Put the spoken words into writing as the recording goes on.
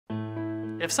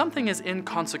If something is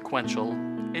inconsequential,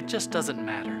 it just doesn't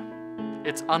matter.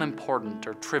 It's unimportant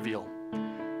or trivial.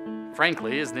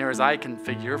 Frankly, as near as I can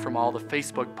figure from all the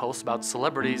Facebook posts about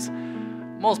celebrities,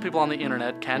 most people on the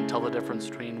internet can't tell the difference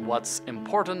between what's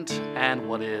important and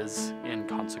what is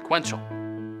inconsequential.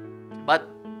 But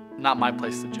not my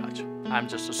place to judge. I'm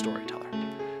just a storyteller.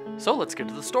 So let's get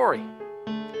to the story.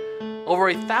 Over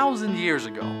 1,000 years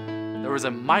ago, there was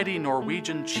a mighty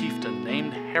Norwegian chieftain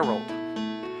named Harald.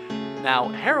 Now,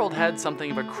 Harald had something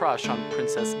of a crush on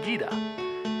Princess Gyda,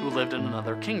 who lived in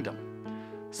another kingdom.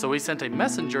 So he sent a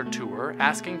messenger to her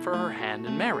asking for her hand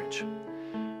in marriage.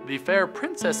 The fair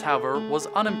princess, however, was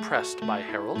unimpressed by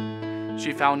Harald.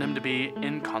 She found him to be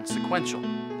inconsequential.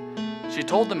 She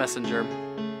told the messenger,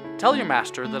 "Tell your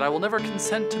master that I will never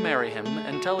consent to marry him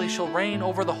until he shall reign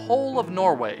over the whole of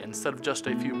Norway instead of just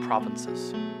a few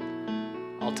provinces."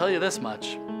 I'll tell you this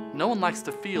much, no one likes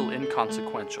to feel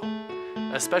inconsequential,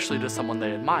 especially to someone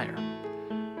they admire.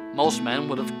 Most men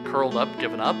would have curled up,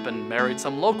 given up, and married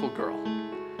some local girl.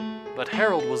 But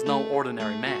Harald was no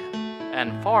ordinary man,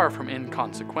 and far from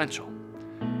inconsequential.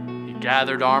 He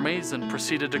gathered armies and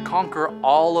proceeded to conquer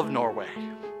all of Norway,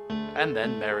 and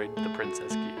then married the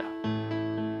Princess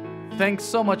Gyda. Thanks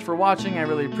so much for watching, I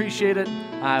really appreciate it.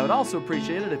 I would also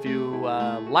appreciate it if you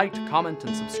liked, comment,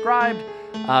 and subscribed.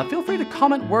 Feel free to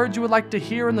comment words you would like to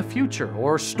hear in the future,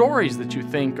 or stories that you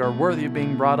think are worthy of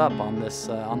being brought up on this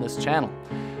channel.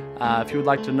 If you would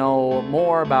like to know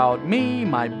more about me,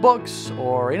 my books,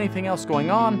 or anything else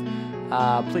going on,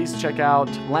 please check out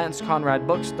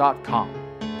lanceconradbooks.com.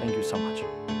 Thank you so much.